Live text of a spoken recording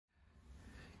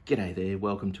G'day there,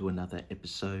 welcome to another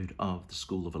episode of the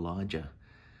School of Elijah.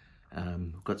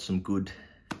 I've got some good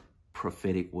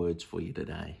prophetic words for you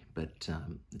today, but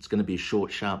it's going to be a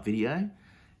short, sharp video,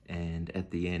 and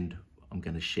at the end I'm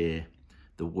going to share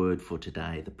the word for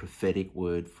today, the prophetic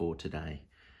word for today.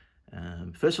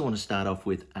 First I want to start off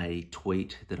with a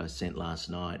tweet that I sent last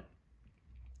night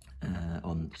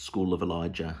on School of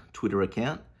Elijah Twitter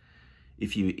account.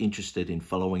 If you're interested in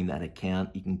following that account,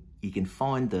 you can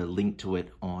find the link to it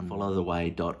on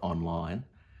followtheway.online.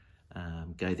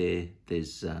 Go there.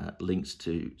 There's links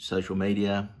to social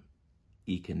media.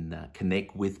 You can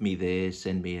connect with me there.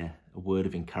 Send me a word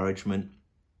of encouragement.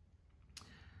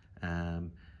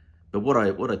 But what I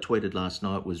tweeted last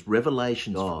night was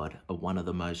revelations from God are one of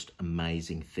the most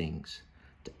amazing things.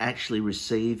 To actually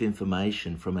receive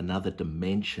information from another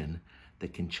dimension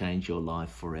that can change your life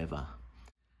forever.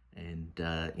 And,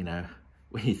 you know,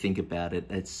 when you think about it,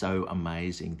 it's so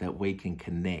amazing that we can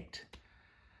connect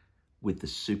with the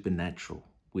supernatural,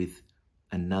 with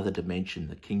another dimension,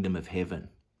 the kingdom of heaven.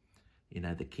 You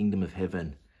know, the kingdom of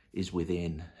heaven is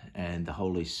within, and the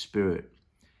Holy Spirit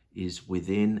is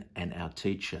within and our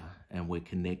teacher, and we're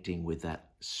connecting with that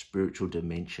spiritual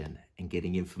dimension and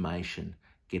getting information,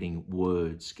 getting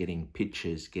words, getting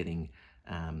pictures, getting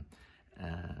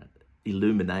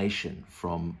illumination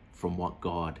from what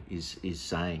God is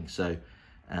saying. So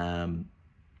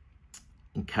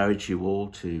encourage you all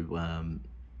to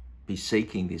be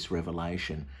seeking this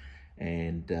revelation.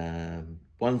 And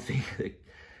one thing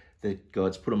that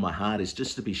God's put on my heart is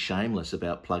just to be shameless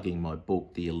about plugging my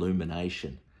book, The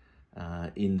Illumination.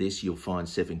 In this you'll find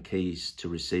 7 keys to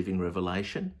receiving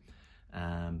revelation.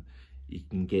 You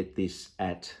can get this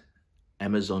at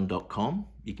Amazon.com.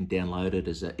 You can download it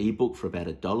as an ebook for about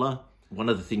 $1. One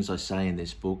of the things I say in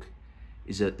this book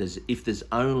is that if there's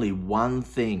only one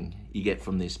thing you get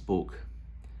from this book,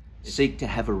 seek to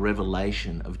have a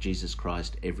revelation of Jesus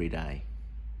Christ every day.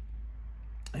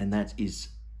 And that is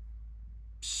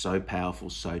so powerful,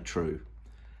 so true.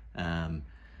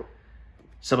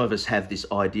 Some of us have this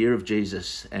idea of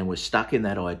Jesus and we're stuck in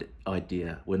that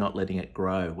idea. We're not letting it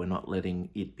grow. We're not letting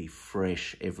it be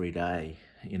fresh every day.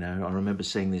 You know, I remember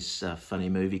seeing this funny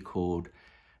movie called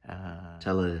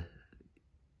Nights.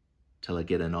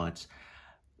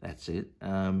 That's it.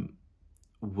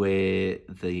 Where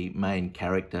the main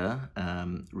character,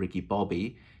 Ricky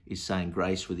Bobby, is saying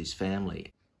grace with his family.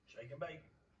 Shake and bake.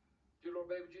 Dear Lord,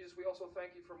 baby Jesus, we also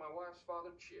thank you for my wife's father,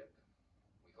 Chip.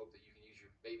 We hope that you can use your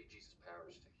baby Jesus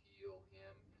powers to heal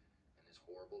him and his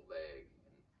horrible leg.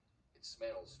 And it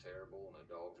smells terrible, and the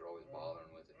dogs are always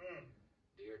bothering with it.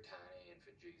 Dear tiny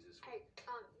infant Jesus. Hey,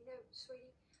 you know,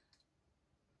 sweetie,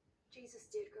 Jesus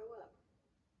did grow up.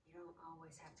 You don't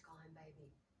always have to call him baby.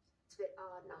 It's a bit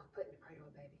odd not putting a cradle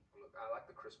a baby. Look, I like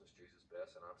the Christmas Jesus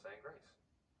best, and I'm saying grace.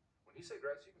 When you say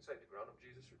grace, you can say the grown-up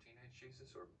Jesus or teenage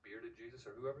Jesus or bearded Jesus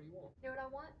or whoever you want. You know what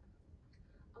I want?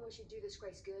 I want you to do this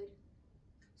grace good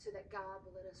so that God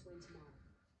will let us win tomorrow.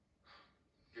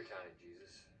 Dear tiny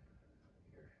Jesus,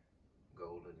 your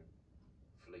golden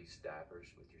fleece diapers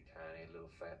with your tiny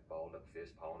little fat balled up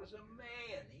fist pawing. Was a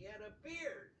man. He had a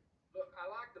beard. Look, I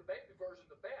like the baby version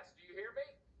the best. Do you hear me?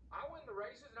 I win the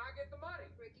races and I get the money.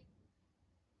 Ricky,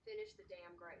 finish the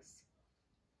damn grace.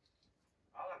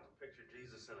 I like to picture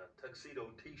Jesus in a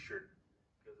tuxedo t-shirt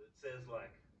because it says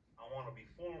like, I want to be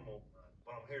formal,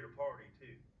 but I'm here to party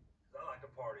too. Because I like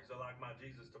to party, so I like my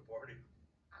Jesus to party.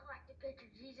 I like to picture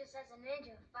Jesus as a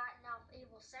ninja fighting off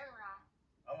evil samurai.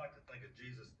 I like to think of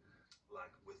Jesus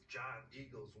like with giant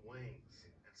eagle's wings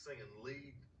and singing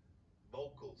lead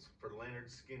vocals for Leonard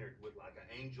Skinner with like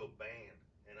an angel band.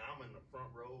 And I'm in the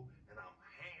front row and I'm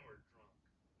hammered drunk.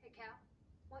 Hey, Cal,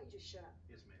 why don't you just shut up?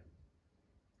 Yes, ma'am.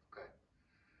 Okay.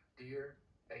 Dear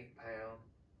 8-pound,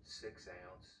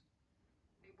 6-ounce,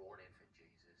 newborn infant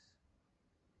Jesus,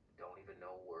 don't even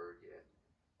know a word yet.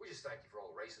 We just thank you for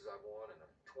all the races I've won and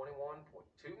the $21.2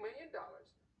 million.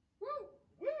 Woo!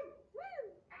 Woo! Woo!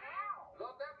 Ow!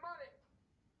 Love that money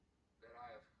that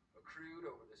I have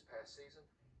accrued over this past season.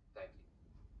 Thank you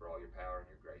for all your power and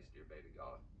your grace, dear baby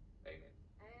God. Amen.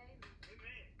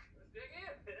 Amen. Let's dig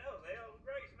in. That was hell of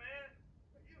grace, man.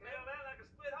 You held out like a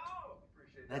split hog.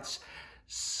 Appreciate that. That's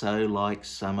so like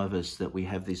some of us, that we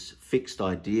have this fixed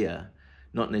idea,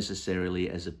 not necessarily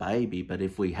as a baby, but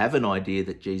if we have an idea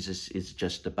that Jesus is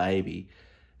just a baby,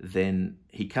 then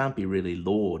he can't be really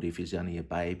Lord if he's only a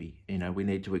baby. You know, we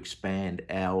need to expand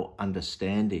our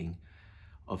understanding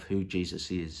of who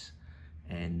Jesus is.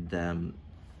 And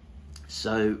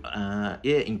yeah,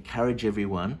 encourage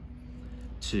everyone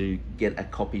to get a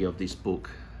copy of this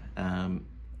book.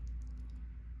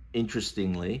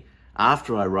 Interestingly,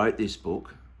 after I wrote this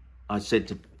book, I said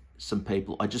to some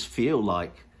people, I just feel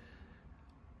like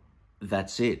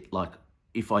that's it. Like,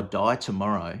 if I die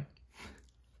tomorrow,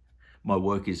 my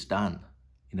work is done.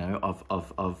 You know,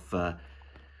 I've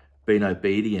been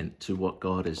obedient to what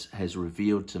God has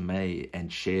revealed to me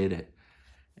and shared it.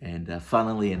 And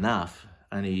funnily enough,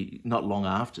 only not long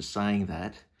after saying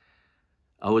that,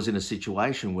 I was in a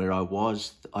situation where I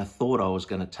thought I was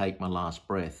going to take my last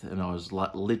breath, and I was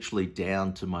like literally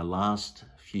down to my last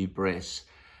few breaths.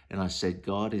 And I said,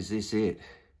 God, is this it?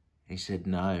 He said,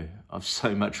 no, I've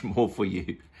so much more for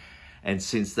you. And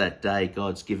since that day,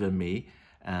 God's given me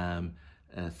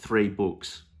 3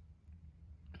 books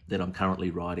that I'm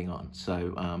currently writing on.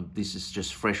 So this is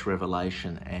just fresh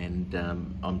revelation, and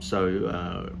I'm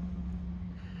so,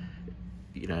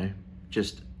 you know,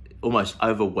 just almost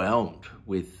overwhelmed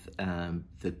with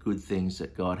the good things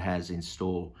that God has in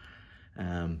store.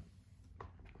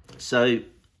 So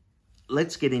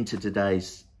let's get into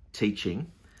today's teaching.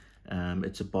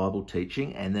 It's a Bible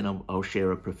teaching, and then I'll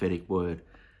share a prophetic word.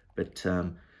 But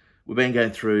we've been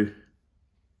going through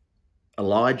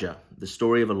Elijah, the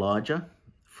story of Elijah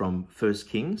from 1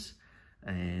 Kings,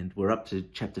 and we're up to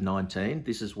chapter 19.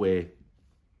 This is where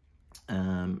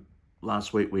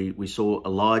last week we saw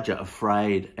Elijah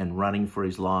afraid and running for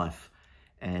his life,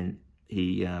 and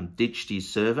he ditched his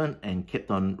servant and kept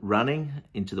on running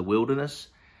into the wilderness,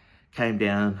 came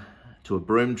down to a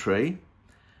broom tree,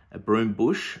 a broom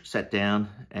bush, sat down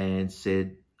and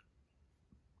said,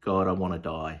 God, I want to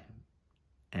die.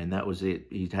 And that was it.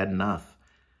 He'd had enough.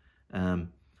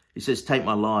 He says, take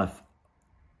my life.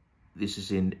 This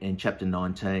is in chapter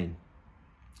 19.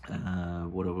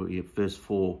 Verse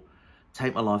 4.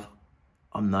 Take my life.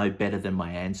 I'm no better than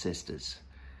my ancestors.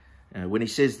 When he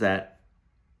says that,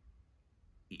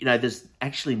 you know, there's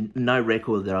actually no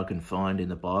record that I can find in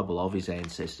the Bible of his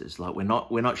ancestors. Like, we're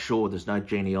not sure. There's no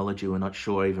genealogy. We're not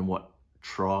sure even what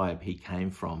tribe he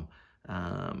came from.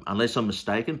 Unless I'm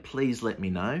mistaken, please let me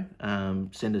know.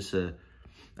 Send us a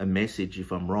message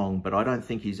if I'm wrong. But I don't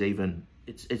think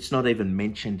it's not even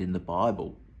mentioned in the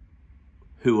Bible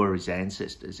who are his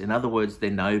ancestors. In other words, they're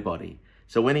nobody.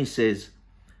 So when he says,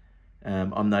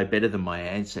 I'm no better than my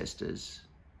ancestors,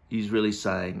 he's really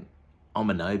saying, I'm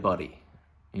a nobody.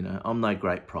 You know, I'm no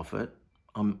great prophet.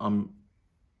 What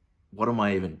am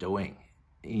I even doing?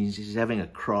 He's having a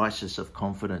crisis of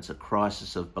confidence, a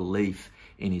crisis of belief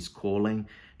in his calling.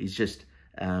 He's just,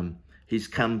 he's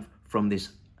come from this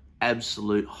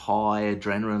absolute high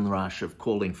adrenaline rush of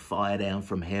calling fire down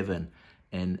from heaven,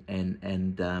 and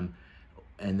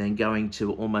then going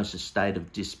to almost a state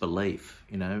of disbelief.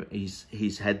 You know,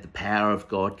 he's had the power of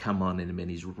God come on him, and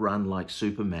he's run like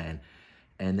Superman.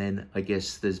 And then I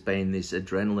guess there's been this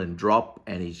adrenaline drop,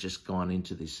 and he's just gone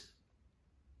into this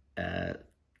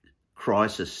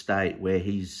crisis state where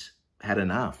he's had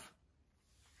enough.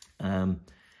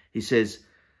 He says,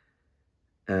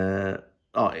 and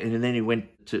then he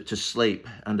went to sleep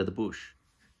under the bush.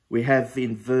 We have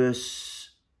in verse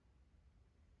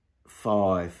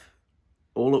 5,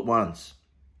 all at once,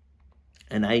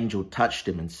 an angel touched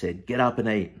him and said, get up and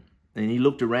eat. And he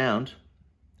looked around,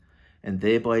 and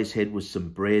there by his head was some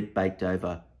bread baked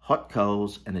over hot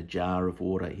coals and a jar of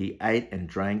water. He ate and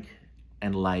drank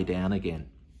and lay down again.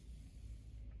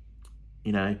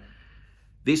 You know,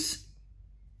 this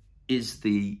is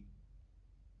the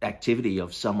activity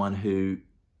of someone who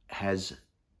has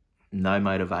no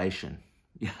motivation.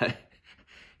 You know,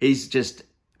 he's just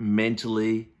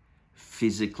mentally,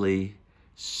 physically,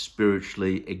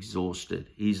 spiritually exhausted.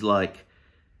 He's like,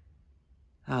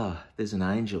 there's an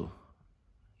angel.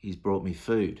 He's brought me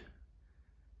food.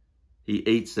 He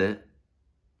eats it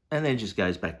and then just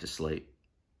goes back to sleep.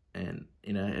 And,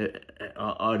 you know,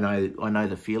 I know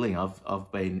the feeling.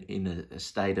 I've been in a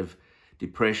state of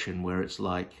depression where it's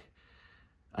like,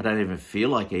 I don't even feel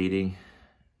like eating,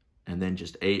 and then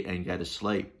just eat and go to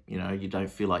sleep. You know, you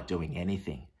don't feel like doing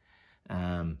anything.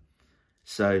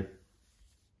 So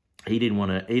he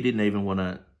didn't even want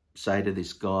to say to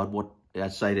this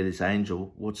this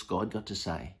angel, what's God got to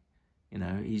say? You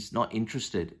know, he's not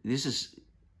interested. This is,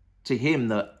 to him,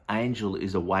 the angel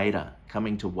is a waiter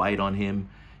coming to wait on him,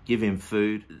 give him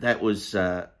food. That was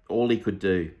all he could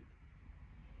do.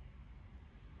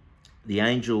 The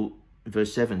angel,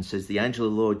 verse 7 says, the angel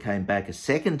of the Lord came back a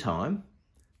second time,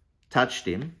 touched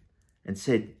him, and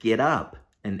said, get up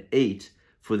and eat,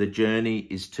 for the journey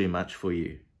is too much for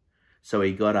you. So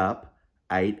he got up,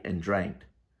 ate and drank,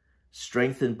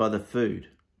 strengthened by the food.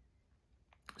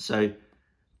 So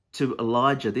to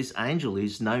Elijah, this angel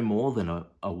is no more than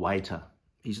a waiter.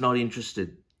 He's not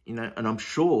interested, you know, and I'm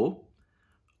sure,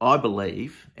 I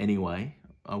believe anyway,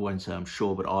 I won't say I'm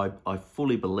sure, but I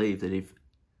fully believe that if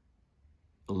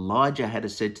Elijah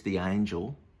had said to the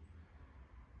angel,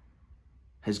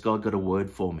 has God got a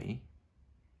word for me?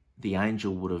 The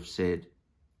angel would have said,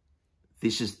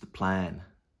 this is the plan.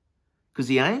 Because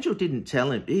the angel didn't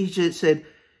tell him. He just said,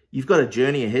 you've got a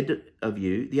journey ahead of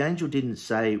you. The angel didn't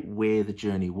say where the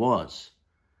journey was.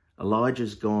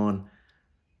 Elijah's gone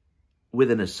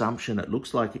with an assumption, it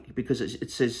looks like it, because it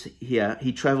says here,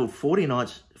 he traveled 40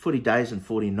 days and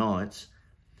 40 nights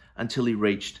until he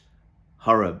reached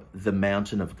Horeb, the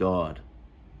mountain of God.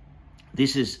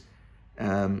 This is,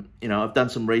 I've done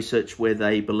some research where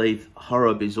they believe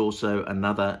Horeb is also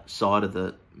another side of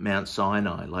the Mount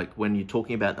Sinai. Like when you're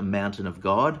talking about the mountain of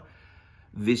God,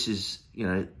 this is,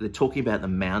 they're talking about the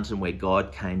mountain where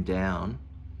God came down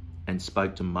and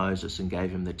spoke to Moses and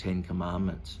gave him the 10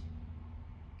 Commandments.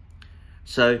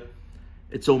 So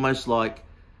it's almost like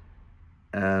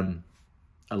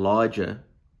Elijah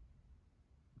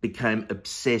became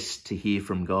obsessed to hear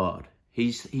from God.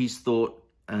 He's thought,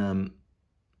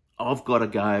 I've got to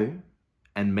go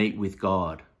and meet with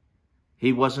God.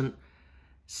 He wasn't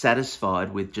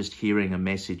satisfied with just hearing a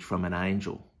message from an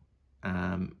angel.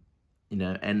 And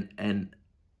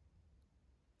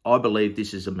I believe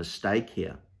this is a mistake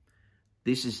here.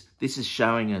 This is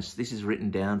showing us, this is written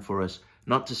down for us,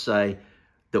 not to say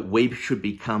that we should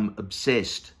become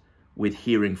obsessed with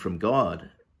hearing from God.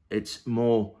 It's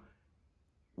more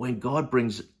when God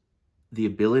brings the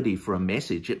ability for a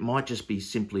message, it might just be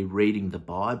simply reading the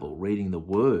Bible, reading the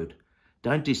Word.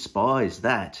 Don't despise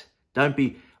that. Don't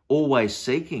be always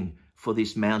seeking for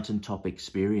this mountaintop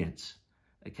experience,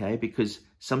 okay? Because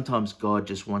sometimes God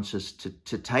just wants us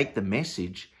to take the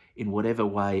message in whatever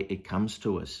way it comes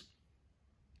to us.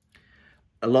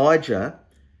 Elijah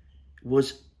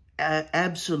was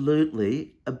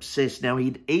absolutely obsessed. Now,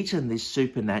 he'd eaten this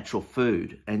supernatural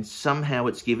food, and somehow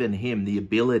it's given him the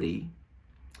ability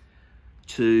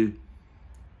to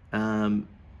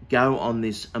go on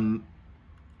this,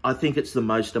 I think it's the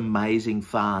most amazing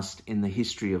fast in the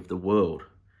history of the world.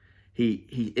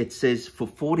 It says for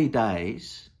 40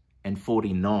 days and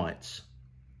 40 nights,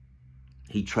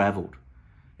 he traveled.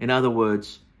 In other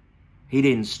words, he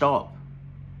didn't stop.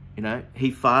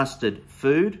 He fasted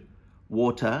food,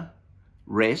 water,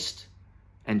 rest,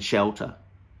 and shelter.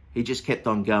 He just kept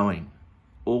on going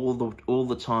all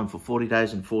the time for 40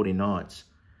 days and 40 nights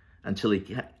until he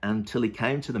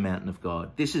came to the mountain of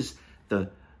God. This is the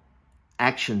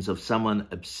actions of someone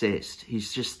obsessed.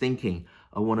 He's just thinking,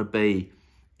 I want to be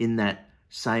in that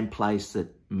same place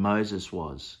that Moses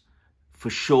was. For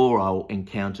sure, I'll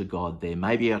encounter God there.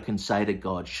 Maybe I can say to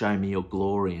God, show me your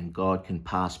glory, and God can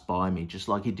pass by me, just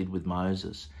like he did with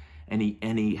Moses. And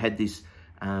he had this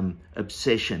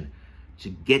obsession to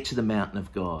get to the mountain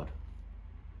of God.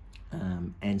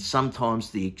 And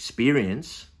sometimes the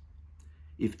experience,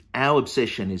 if our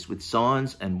obsession is with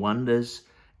signs and wonders,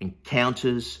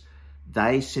 encounters,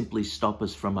 they simply stop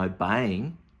us from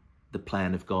obeying the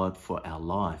plan of God for our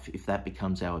life. If that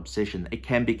becomes our obsession, it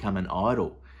can become an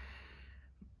idol.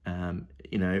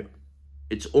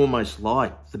 It's almost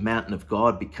like the mountain of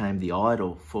God became the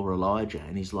idol for Elijah.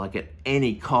 And he's like, at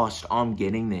any cost, I'm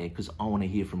getting there because I want to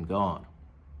hear from God.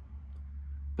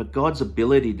 But God's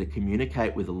ability to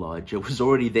communicate with Elijah was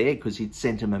already there because he'd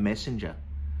sent him a messenger.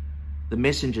 The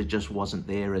messenger just wasn't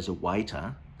there as a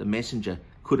waiter. The messenger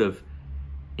could have,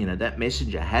 that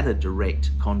messenger had a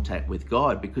direct contact with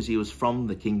God because he was from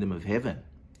the kingdom of heaven.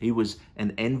 He was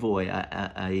an envoy,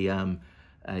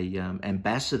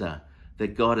 ambassador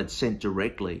that God had sent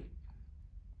directly.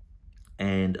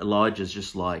 And Elijah's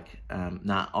just like,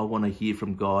 nah, I want to hear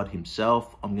from God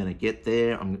himself. I'm going to get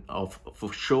there.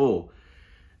 For sure,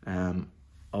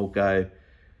 I'll go.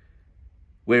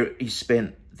 Where he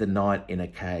spent the night in a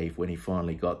cave when he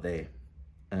finally got there.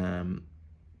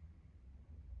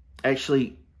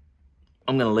 Actually,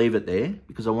 I'm going to leave it there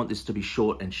because I want this to be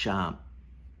short and sharp.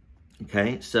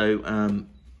 Okay, so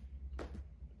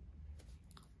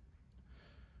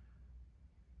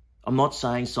I'm not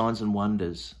saying signs and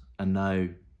wonders are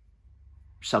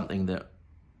something that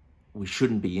we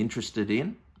shouldn't be interested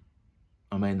in.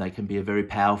 I mean, they can be a very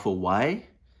powerful way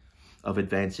of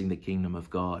advancing the kingdom of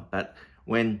God. But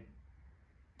when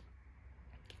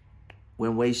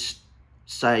we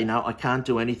say, no, I can't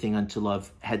do anything until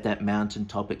I've had that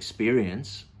mountaintop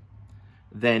experience,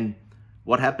 then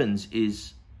what happens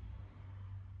is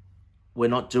we're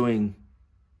not doing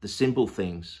the simple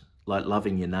things like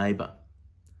loving your neighbor.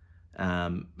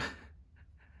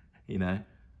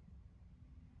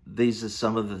 These are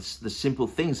some of the simple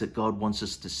things that God wants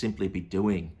us to simply be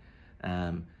doing.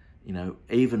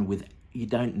 Even with, you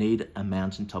don't need a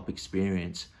mountaintop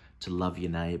experience to love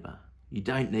your neighbor. You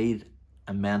don't need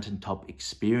a mountaintop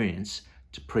experience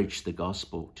to preach the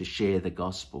gospel, to share the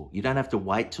gospel. You don't have to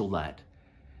wait till that.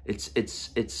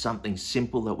 It's something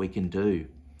simple that we can do.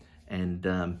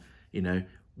 And, you know,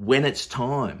 when it's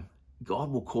time,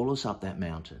 God will call us up that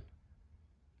mountain.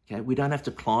 Okay, we don't have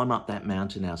to climb up that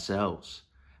mountain ourselves,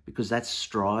 because that's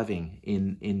striving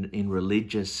in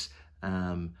religious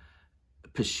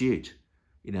pursuit,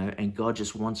 you know, and God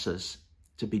just wants us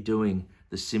to be doing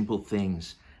the simple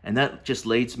things. And that just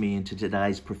leads me into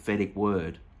today's prophetic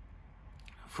word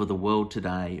for the world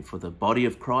today, for the body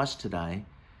of Christ today.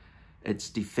 It's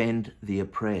defend the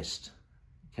oppressed.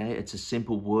 Okay, it's a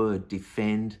simple word,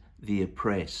 defend the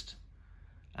oppressed.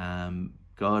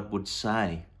 God would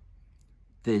say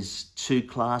there's two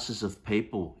classes of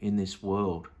people in this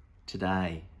world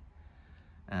today.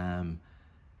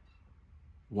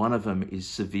 One of them is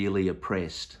severely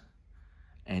oppressed.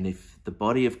 And if the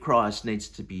body of Christ needs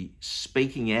to be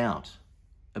speaking out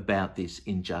about this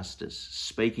injustice,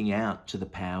 speaking out to the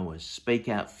powers, speak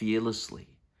out fearlessly,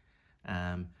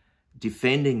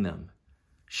 defending them,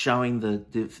 showing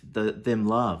them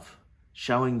love,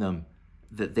 showing them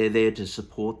that they're there to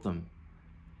support them.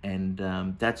 And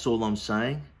that's all I'm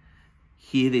saying.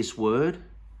 Hear this word.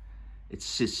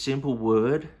 It's a simple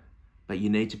word, but you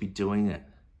need to be doing it,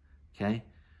 okay?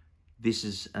 This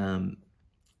is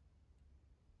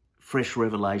fresh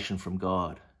revelation from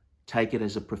God. Take it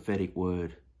as a prophetic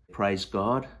word. Praise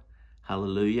God.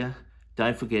 Hallelujah.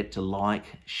 Don't forget to like,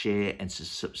 share, and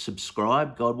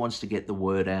subscribe. God wants to get the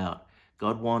word out.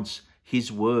 God wants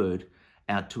his word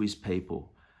out to his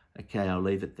people. Okay, I'll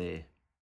leave it there.